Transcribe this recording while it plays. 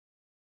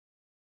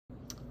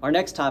Our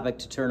next topic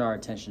to turn our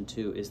attention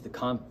to is the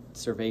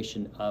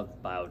conservation of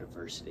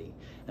biodiversity.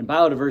 And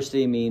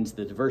biodiversity means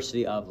the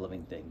diversity of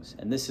living things.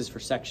 And this is for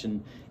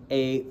section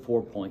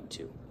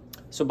A4.2.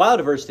 So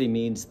biodiversity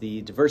means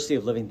the diversity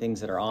of living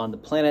things that are on the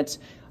planet.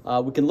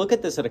 We can look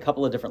at this at a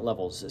couple of different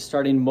levels.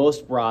 Starting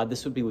most broad,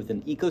 this would be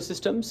within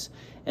ecosystems.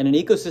 And an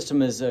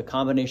ecosystem is a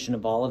combination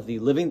of all of the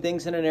living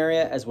things in an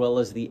area as well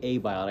as the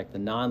abiotic, the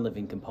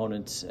non-living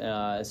components.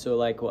 So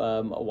like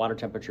water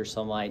temperature,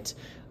 sunlight,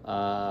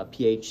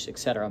 pH,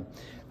 etc.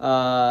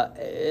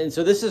 And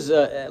so this is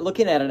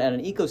looking at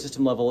an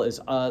ecosystem level is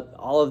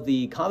all of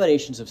the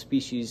combinations of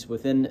species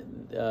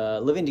within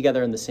living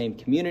together in the same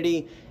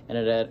community. And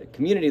at a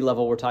community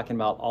level, we're talking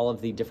about all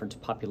of the different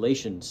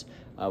populations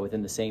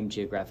within the same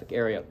geographic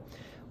area.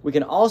 We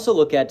can also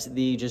look at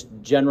the just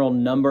general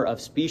number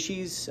of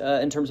species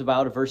in terms of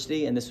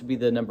biodiversity, and this would be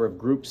the number of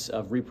groups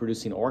of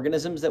reproducing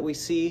organisms that we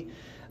see.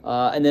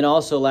 And then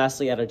also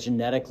lastly at a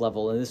genetic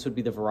level, and this would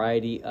be the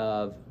variety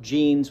of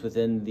genes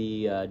within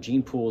the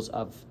gene pools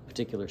of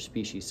particular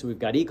species. So we've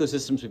got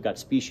ecosystems, we've got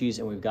species,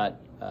 and we've got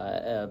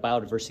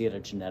biodiversity at a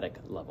genetic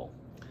level.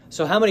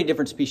 So how many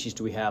different species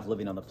do we have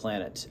living on the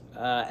planet?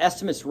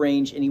 Estimates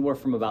range anywhere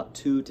from about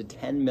 2 to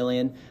 10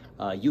 million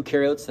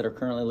eukaryotes that are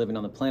currently living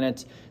on the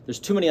planet. There's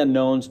too many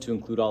unknowns to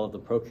include all of the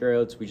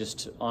prokaryotes.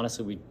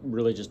 We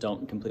really just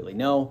don't completely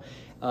know.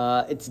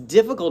 It's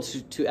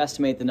difficult to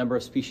estimate the number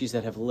of species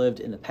that have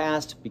lived in the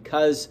past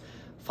because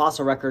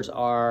fossil records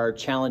are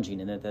challenging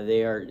in that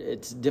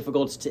it's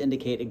difficult to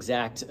indicate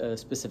exact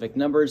specific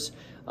numbers.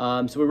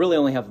 So we really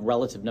only have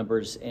relative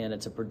numbers, and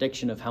it's a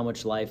prediction of how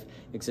much life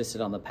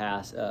existed on the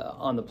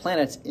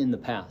planet in the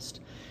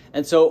past.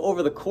 And so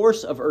over the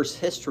course of Earth's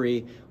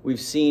history, we've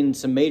seen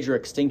some major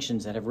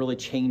extinctions that have really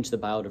changed the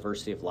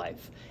biodiversity of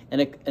life. And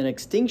an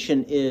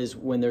extinction is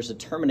when there's a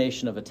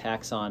termination of a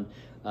taxon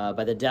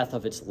by the death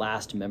of its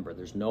last member.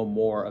 There's no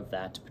more of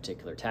that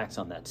particular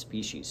taxon, that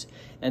species.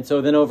 And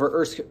so then over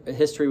Earth's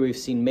history, we've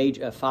seen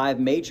 5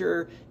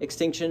 major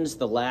extinctions.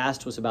 The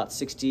last was about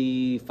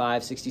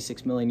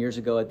 66 million years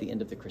ago at the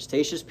end of the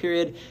Cretaceous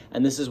period.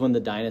 And this is when the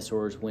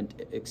dinosaurs went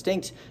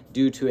extinct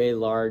due to a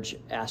large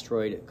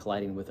asteroid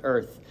colliding with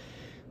Earth.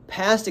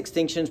 Past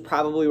extinctions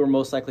probably were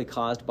most likely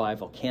caused by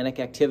volcanic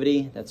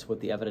activity. That's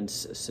what the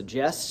evidence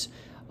suggests.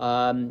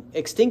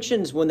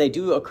 Extinctions, when they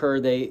do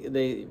occur,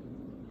 they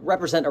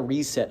represent a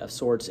reset of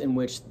sorts in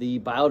which the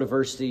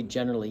biodiversity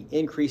generally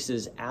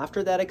increases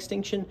after that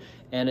extinction,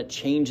 and it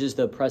changes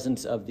the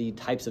presence of the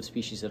types of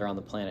species that are on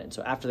the planet. And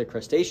so after the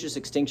Cretaceous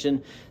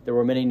extinction, there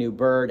were many new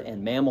bird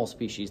and mammal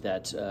species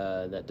that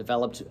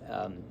developed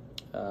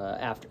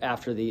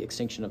after the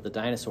extinction of the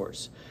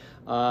dinosaurs.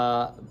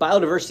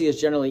 Biodiversity has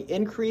generally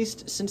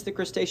increased since the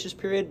Cretaceous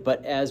period,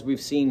 but as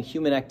we've seen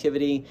human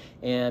activity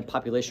and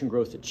population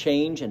growth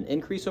change and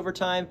increase over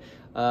time,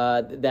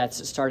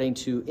 that's starting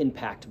to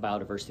impact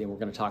biodiversity, and we're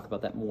going to talk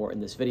about that more in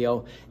this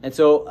video. And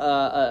so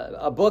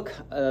a book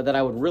that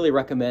I would really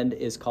recommend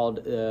is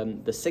called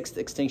The Sixth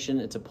Extinction.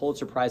 It's a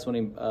Pulitzer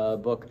Prize-winning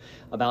book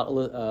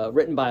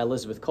written by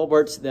Elizabeth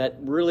Kolbert that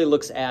really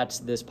looks at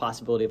this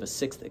possibility of a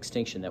 6th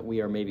extinction that we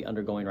are maybe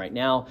undergoing right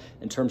now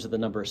in terms of the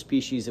number of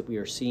species that we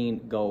are seeing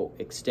go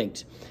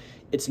extinct.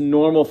 It's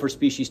normal for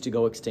species to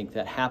go extinct.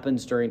 That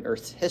happens during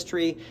Earth's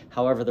history.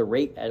 However, the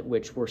rate at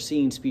which we're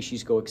seeing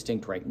species go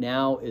extinct right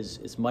now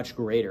is much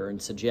greater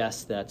and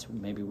suggests that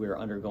maybe we're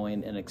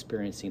undergoing and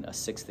experiencing a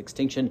 6th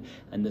extinction,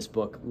 and this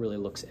book really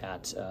looks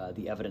at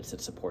the evidence that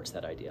supports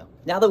that idea.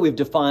 Now that we've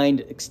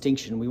defined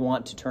extinction, we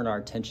want to turn our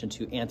attention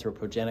to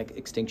anthropogenic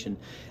extinction,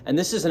 and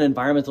this is an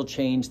environmental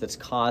change that's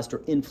caused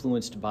or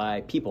influenced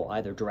by people,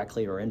 either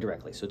directly or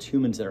indirectly, so it's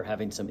humans that are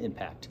having some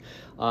impact.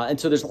 And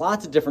so there's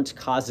lots of different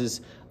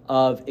causes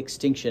of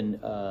extinction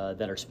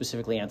that are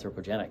specifically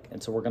anthropogenic.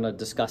 And so we're going to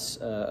discuss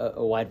a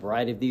wide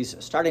variety of these,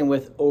 starting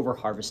with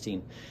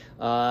overharvesting.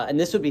 And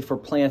this would be for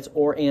plants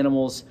or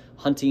animals,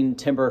 hunting,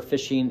 timber,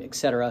 fishing,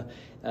 etc.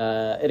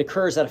 It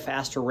occurs at a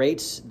faster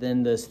rate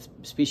than the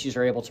species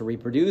are able to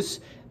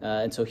reproduce.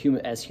 And so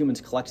as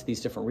humans collect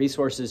these different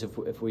resources,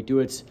 if we do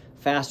it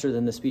faster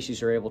than the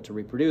species are able to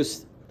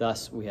reproduce,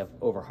 thus we have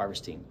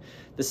overharvesting.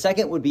 The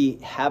second would be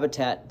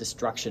habitat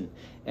destruction.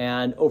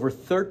 And over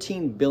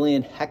 13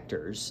 billion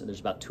hectares, there's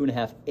about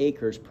 2.5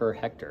 acres per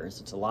hectare,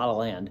 so it's a lot of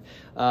land,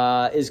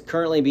 is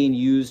currently being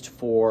used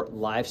for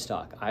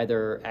livestock,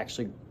 either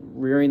actually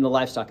rearing the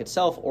livestock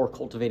itself or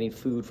cultivating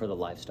food for the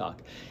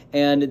livestock.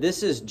 And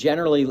this is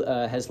generally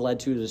has led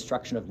to the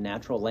destruction of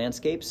natural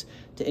landscapes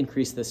to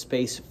increase the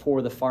space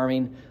for the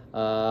farming,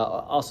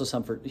 also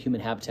some for human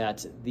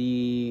habitat.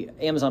 The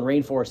Amazon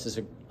rainforest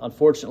is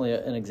unfortunately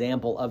an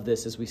example of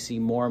this, as we see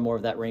more and more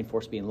of that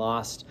rainforest being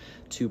lost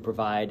to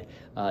provide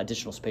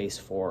additional space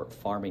for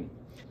farming.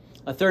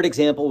 A third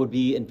example would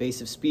be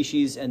invasive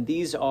species, and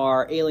these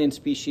are alien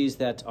species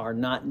that are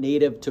not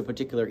native to a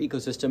particular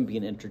ecosystem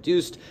being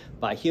introduced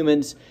by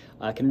humans,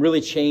 can really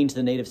change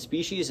the native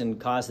species and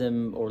cause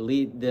them or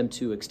lead them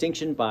to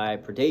extinction by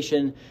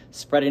predation,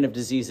 spreading of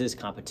diseases,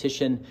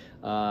 competition.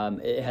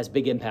 it has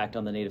big impact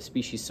on the native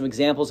species. Some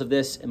examples of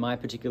this in my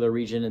particular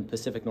region in the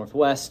Pacific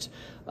Northwest,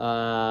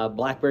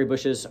 blackberry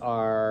bushes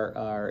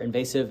are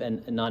invasive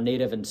and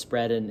non-native and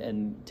spread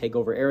and take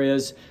over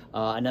areas.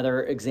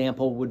 Another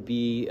example would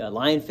be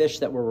lionfish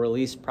that were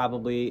released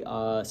probably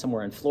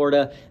somewhere in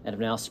Florida and have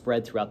now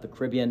spread throughout the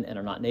Caribbean and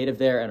are not native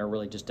there and are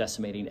really just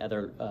decimating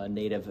other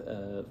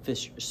native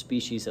fish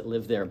species that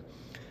live there.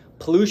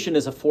 Pollution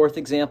is a fourth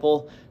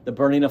example. The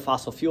burning of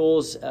fossil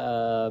fuels,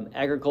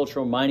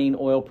 agricultural, mining,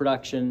 oil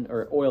production,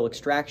 or oil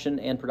extraction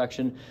and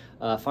production,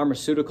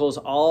 pharmaceuticals,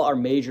 all are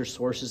major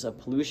sources of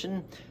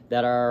pollution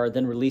that are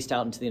then released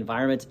out into the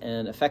environment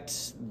and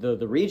affects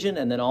the region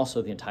and then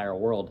also the entire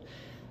world.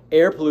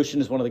 Air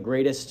pollution is one of the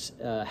greatest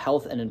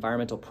health and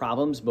environmental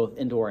problems, both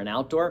indoor and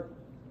outdoor.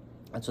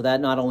 And so that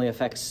not only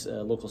affects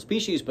local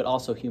species, but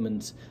also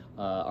humans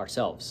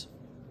ourselves.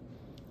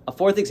 A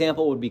fourth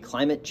example would be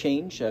climate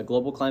change,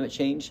 global climate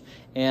change.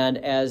 And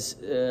as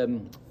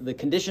the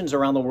conditions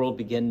around the world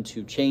begin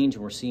to change,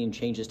 and we're seeing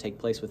changes take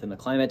place within the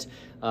climate,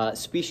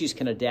 species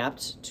can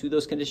adapt to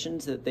those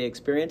conditions that they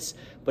experience.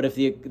 But if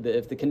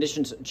the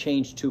conditions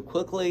change too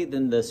quickly,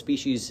 then the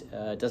species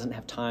doesn't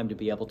have time to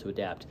be able to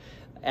adapt.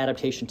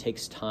 Adaptation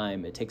takes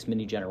time. It takes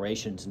many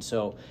generations. And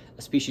so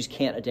a species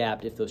can't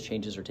adapt if those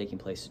changes are taking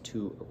place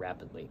too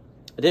rapidly.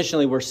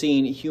 Additionally, we're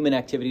seeing human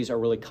activities are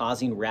really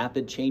causing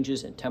rapid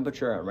changes in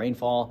temperature and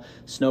rainfall,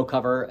 snow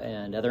cover,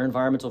 and other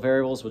environmental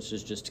variables, which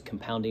is just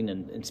compounding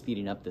and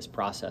speeding up this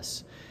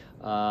process.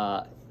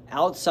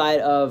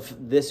 Outside of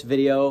this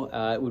video,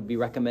 it would be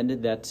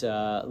recommended that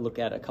look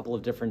at a couple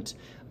of different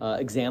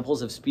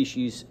examples of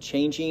species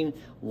changing.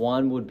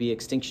 One would be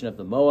extinction of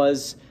the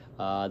moas,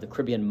 the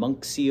Caribbean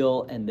monk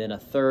seal, and then a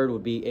third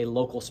would be a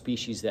local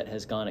species that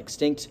has gone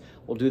extinct.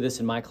 We'll do this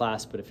in my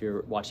class, but if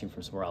you're watching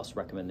from somewhere else,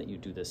 recommend that you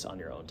do this on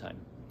your own time.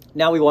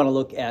 Now we want to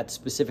look at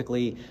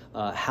specifically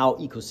how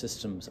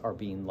ecosystems are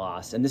being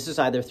lost. And this is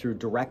either through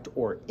direct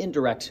or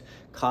indirect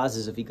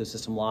causes of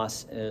ecosystem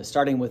loss,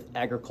 starting with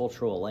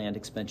agricultural land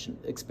expansion.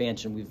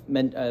 We've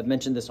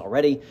mentioned this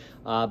already,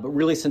 but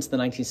really since the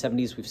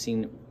 1970s, we've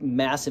seen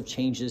massive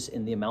changes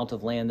in the amount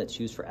of land that's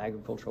used for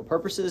agricultural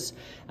purposes.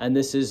 And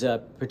this is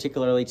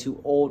particularly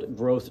to old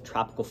growth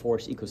tropical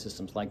forest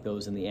ecosystems like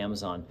those in the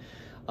Amazon.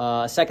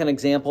 A second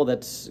example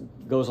that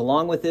goes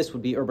along with this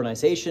would be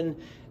urbanization.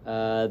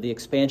 The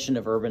expansion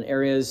of urban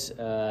areas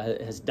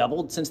has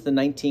doubled since the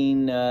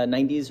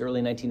 1990s,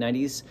 early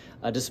 1990s,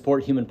 to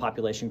support human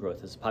population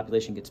growth. As the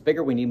population gets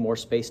bigger, we need more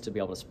space to be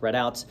able to spread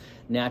out.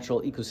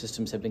 Natural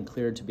ecosystems have been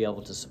cleared to be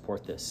able to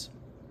support this.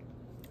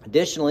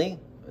 Additionally,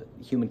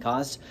 human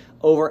caused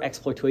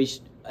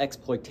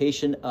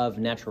exploitation of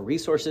natural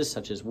resources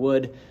such as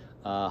wood,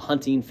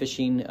 hunting,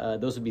 fishing,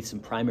 those would be some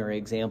primary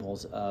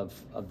examples of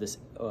this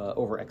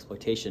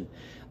overexploitation.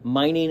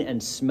 Mining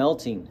and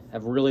smelting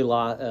have really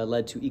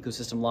led to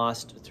ecosystem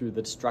loss through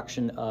the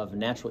destruction of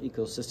natural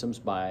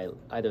ecosystems by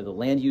either the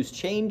land use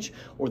change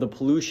or the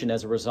pollution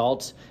as a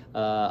result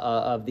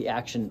of the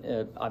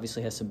action.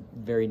 Obviously has some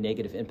very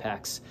negative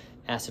impacts.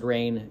 Acid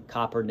rain,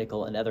 copper,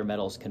 nickel, and other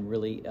metals can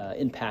really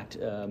impact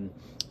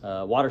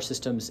water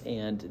systems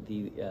and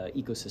the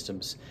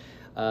ecosystems.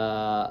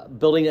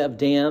 Building of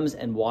dams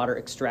and water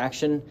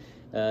extraction.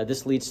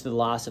 This leads to the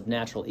loss of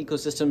natural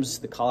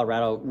ecosystems. The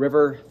Colorado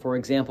River, for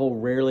example,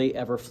 rarely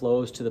ever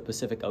flows to the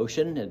Pacific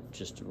Ocean. It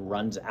just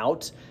runs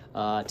out,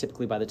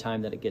 typically by the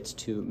time that it gets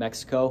to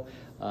Mexico.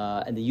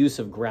 And the use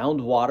of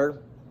groundwater,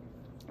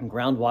 and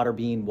groundwater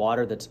being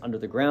water that's under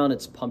the ground,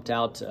 it's pumped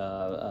out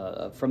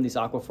from these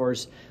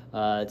aquifers.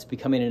 It's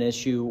becoming an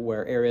issue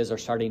where areas are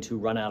starting to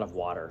run out of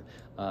water.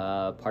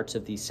 Parts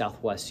of the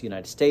southwest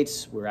United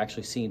States, we're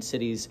actually seeing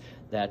cities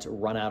that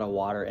run out of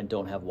water and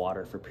don't have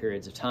water for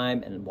periods of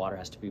time, and water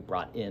has to be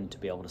brought in to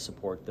be able to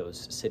support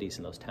those cities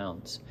and those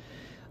towns.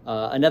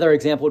 Another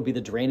example would be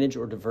the drainage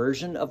or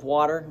diversion of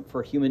water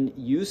for human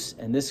use,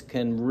 and this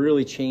can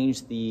really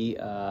change the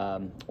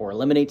or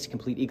eliminate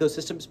complete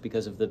ecosystems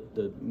because of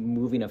the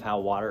moving of how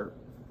water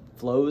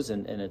flows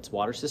and its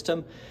water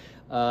system.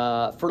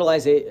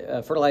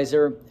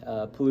 Fertilizer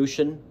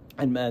pollution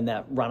and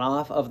that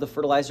runoff of the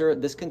fertilizer,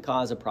 this can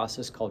cause a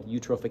process called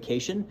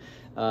eutrophication,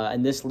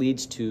 and this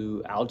leads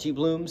to algae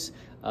blooms.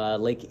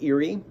 Lake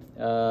Erie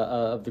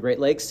of the Great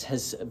Lakes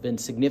has been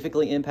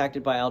significantly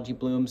impacted by algae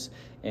blooms,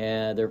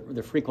 and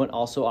they're frequent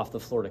also off the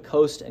Florida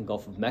coast and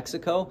Gulf of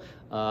Mexico.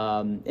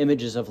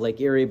 Images of Lake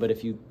Erie, but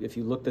if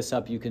you look this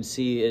up, you can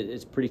see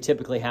it's pretty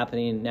typically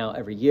happening now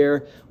every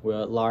year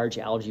with large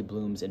algae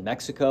blooms in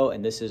Mexico,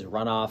 and this is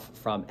runoff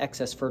from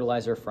excess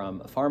fertilizer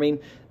from farming,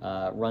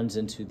 runs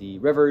into the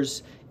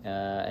rivers,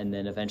 and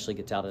then eventually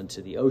gets out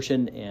into the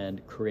ocean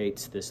and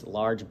creates this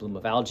large bloom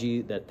of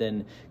algae that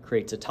then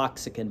creates a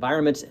toxic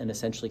environment and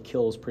essentially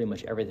kills pretty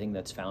much everything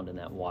that's found in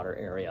that water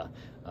area.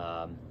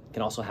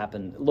 Can also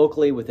happen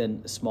locally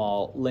within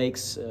small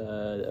lakes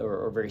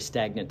or very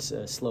stagnant,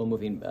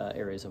 slow-moving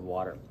areas of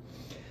water.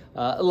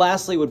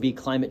 Lastly would be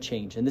climate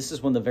change, and this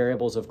is one of the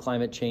variables of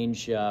climate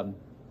change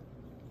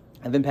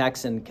have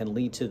impacts and can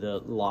lead to the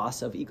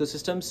loss of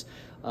ecosystems.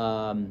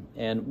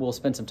 And we'll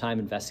spend some time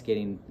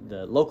investigating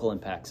the local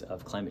impacts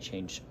of climate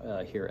change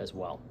here as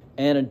well.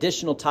 An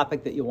additional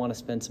topic that you'll want to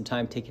spend some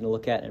time taking a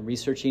look at and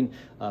researching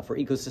for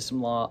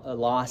ecosystem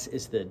loss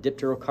is the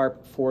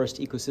dipterocarp forest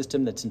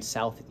ecosystem that's in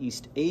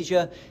Southeast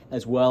Asia,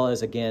 as well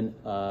as, again,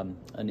 an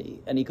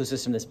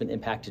ecosystem that's been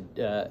impacted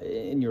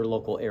in your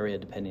local area,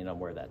 depending on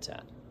where that's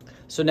at.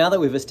 So now that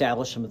we've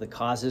established some of the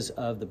causes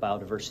of the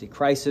biodiversity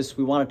crisis,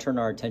 we want to turn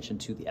our attention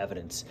to the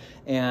evidence.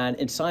 And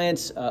in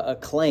science, a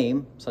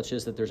claim, such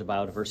as that there's a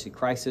biodiversity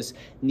crisis,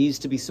 needs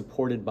to be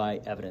supported by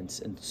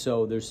evidence. And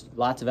so there's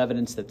lots of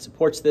evidence that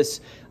supports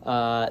this.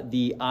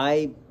 The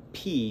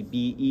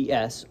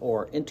IPBES,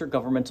 or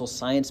Intergovernmental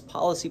Science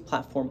Policy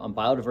Platform on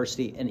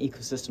Biodiversity and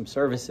Ecosystem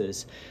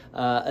Services,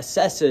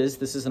 assesses,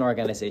 this is an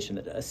organization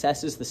that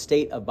assesses the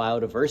state of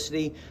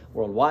biodiversity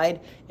worldwide,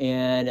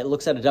 and it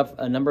looks at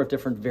a number of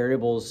different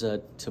variables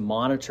to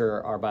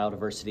monitor our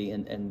biodiversity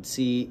and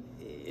see,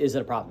 is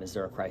it a problem? Is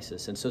there a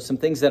crisis? And so some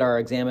things that are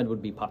examined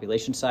would be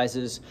population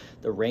sizes,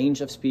 the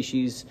range of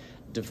species,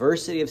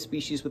 diversity of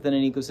species within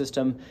an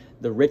ecosystem,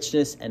 the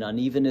richness and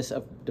unevenness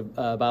of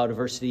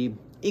biodiversity,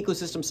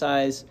 ecosystem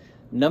size,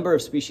 number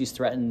of species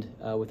threatened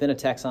within a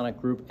taxonomic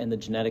group, and the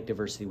genetic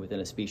diversity within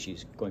a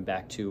species, going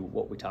back to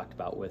what we talked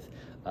about with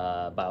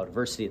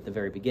biodiversity at the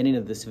very beginning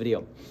of this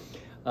video.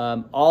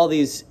 All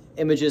these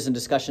images and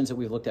discussions that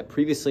we've looked at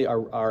previously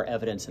are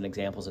evidence and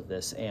examples of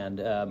this, and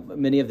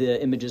many of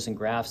the images and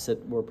graphs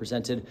that were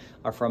presented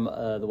are from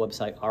the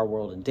website Our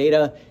World in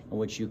Data, in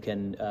which you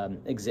can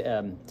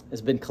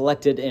has been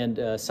collected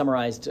and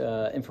summarized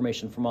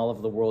information from all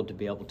over the world to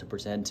be able to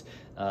present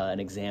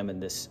and examine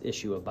this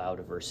issue of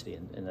biodiversity,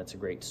 and that's a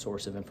great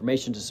source of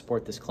information to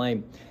support this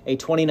claim. A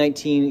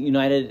 2019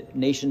 United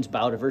Nations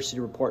Biodiversity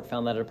Report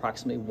found that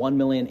approximately 1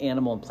 million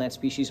animal and plant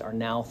species are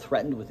now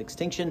threatened with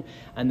extinction,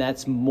 and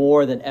that's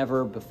more than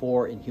ever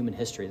before in human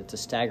history. That's a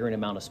staggering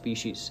amount of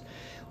species.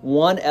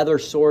 One other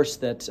source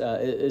that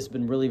has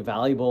been really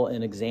valuable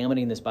in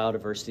examining this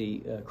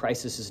biodiversity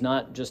crisis is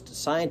not just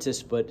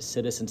scientists, but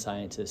citizen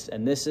scientists.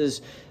 And this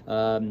is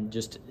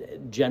just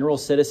general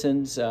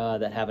citizens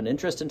that have an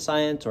interest in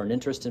science or an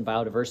interest in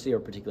biodiversity or a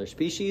particular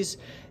species,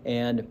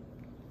 and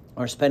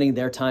are spending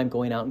their time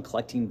going out and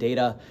collecting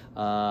data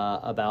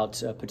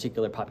about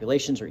particular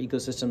populations or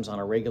ecosystems on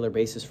a regular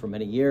basis for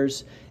many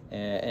years,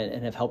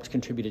 and have helped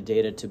contribute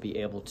data to be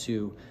able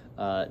to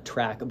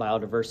track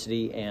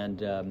biodiversity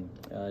and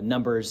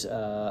numbers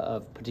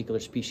of particular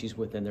species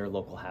within their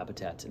local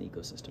habitats and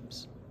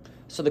ecosystems.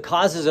 So the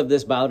causes of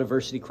this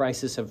biodiversity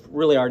crisis have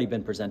really already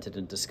been presented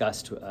and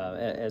discussed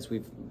as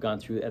we've gone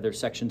through other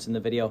sections in the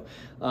video.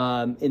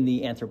 In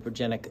the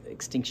anthropogenic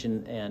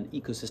extinction and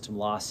ecosystem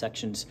loss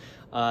sections,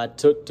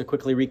 to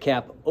quickly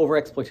recap: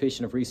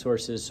 overexploitation of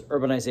resources,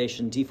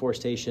 urbanization,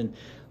 deforestation,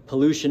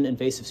 pollution,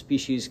 invasive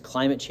species,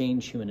 climate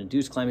change,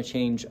 human-induced climate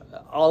change.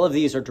 All of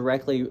these are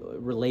directly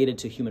related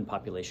to human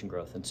population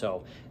growth. And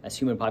so as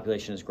human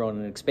population has grown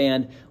and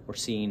expand, we're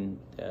seeing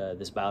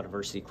this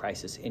biodiversity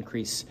crisis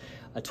increase.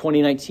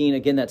 2019,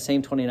 again, that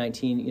same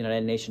 2019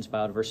 United Nations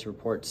Biodiversity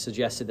Report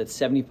suggested that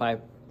 75%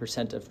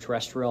 of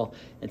terrestrial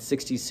and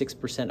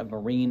 66% of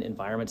marine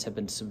environments have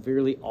been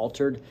severely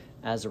altered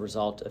as a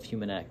result of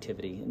human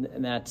activity.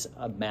 And that's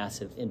a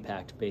massive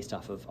impact based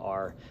off of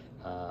our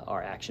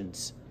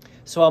actions.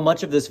 So while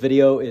much of this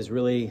video is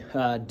really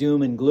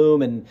doom and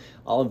gloom and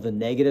all of the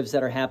negatives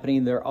that are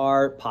happening, there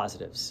are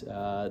positives.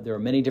 There are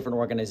many different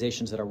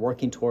organizations that are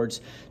working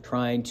towards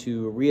trying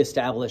to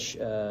reestablish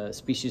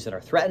species that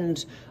are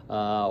threatened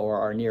or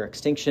are near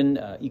extinction,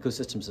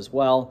 ecosystems as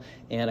well,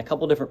 and a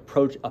couple different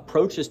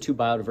approaches to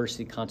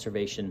biodiversity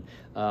conservation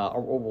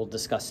we'll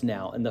discuss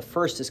now. And the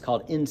first is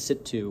called in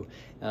situ,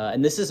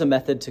 and this is a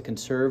method to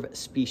conserve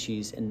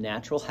species in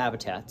natural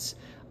habitats.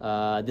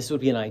 This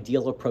would be an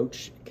ideal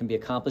approach. It can be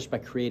accomplished by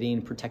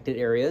creating protected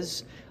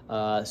areas.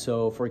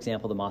 So, for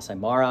example, the Masai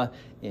Mara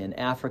in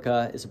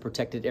Africa is a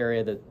protected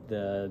area that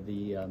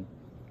the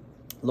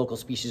local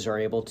species are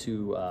able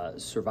to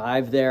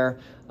survive there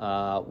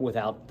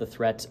without the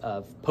threat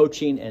of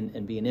poaching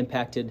and being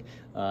impacted.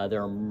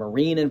 There are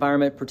marine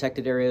environment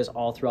protected areas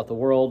all throughout the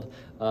world.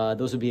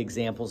 Those would be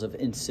examples of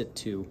in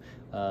situ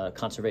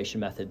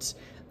conservation methods.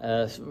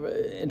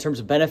 In terms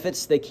of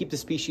benefits, they keep the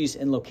species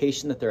in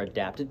location that they're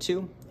adapted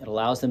to. It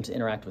allows them to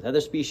interact with other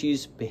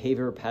species.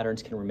 Behavior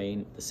patterns can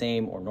remain the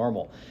same or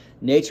normal.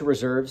 Nature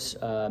reserves,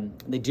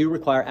 they do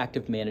require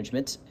active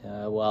management,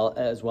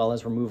 as well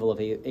as removal of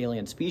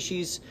alien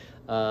species,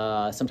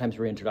 sometimes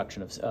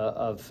reintroduction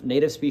of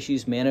native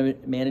species,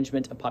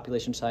 management of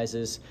population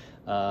sizes,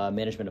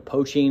 management of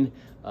poaching,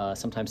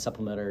 sometimes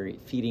supplementary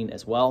feeding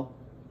as well.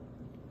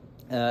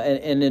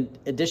 And in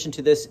addition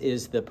to this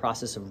is the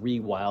process of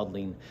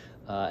rewilding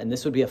And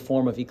this would be a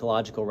form of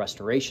ecological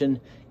restoration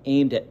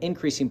aimed at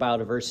increasing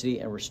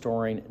biodiversity and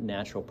restoring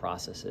natural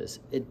processes.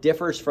 It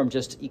differs from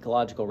just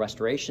ecological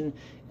restoration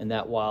in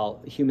that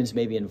while humans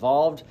may be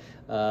involved,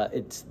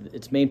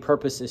 its main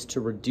purpose is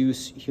to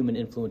reduce human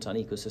influence on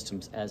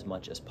ecosystems as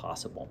much as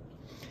possible.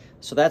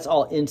 So that's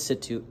all in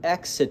situ.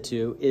 Ex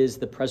situ is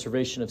the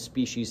preservation of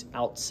species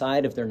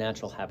outside of their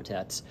natural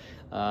habitats.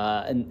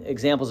 And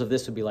examples of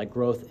this would be like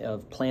growth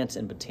of plants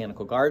in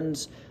botanical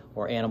gardens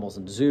or animals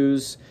in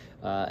zoos.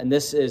 And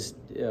this is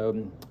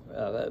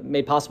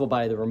made possible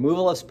by the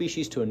removal of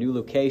species to a new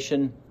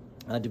location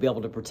to be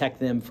able to protect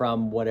them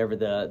from whatever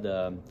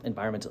the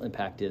environmental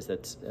impact is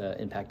that's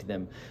impacting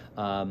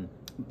them.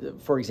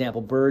 For example,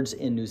 birds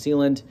in New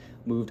Zealand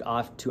moved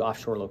off to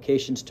offshore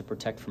locations to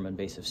protect from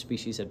invasive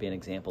species. That'd be an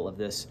example of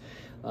this.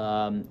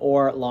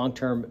 Or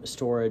long-term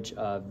storage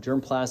of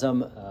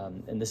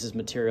germplasm, and this is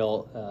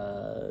material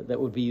that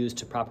would be used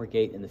to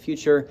propagate in the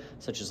future,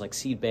 such as like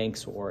seed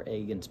banks or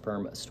egg and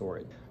sperm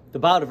storage. The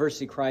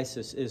biodiversity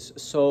crisis is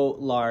so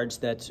large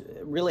that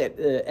really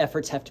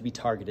efforts have to be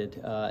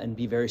targeted and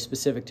be very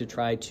specific to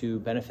try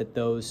to benefit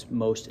those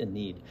most in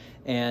need.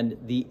 And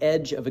the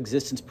Edge of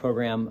Existence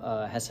program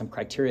has some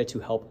criteria to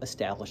help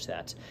establish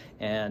that.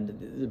 And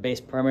they're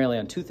based primarily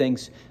on two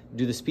things.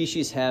 Do the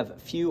species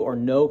have few or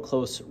no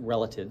close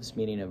relatives,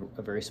 meaning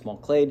a very small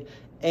clade?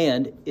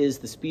 And is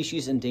the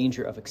species in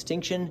danger of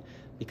extinction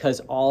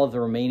because all of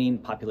the remaining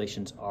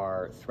populations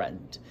are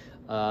threatened?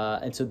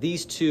 And so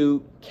these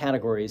two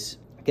categories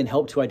can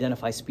help to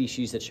identify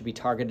species that should be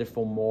targeted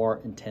for more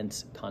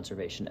intense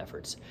conservation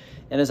efforts.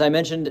 And as I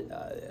mentioned,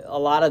 a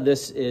lot of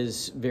this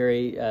is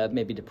very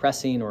maybe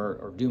depressing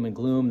or doom and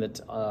gloom that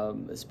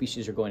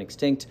species are going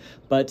extinct,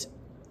 but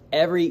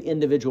every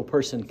individual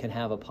person can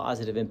have a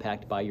positive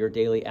impact by your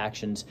daily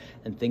actions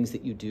and things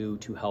that you do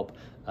to help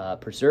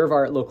preserve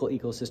our local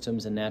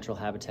ecosystems and natural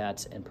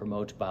habitats and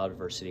promote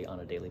biodiversity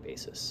on a daily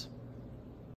basis.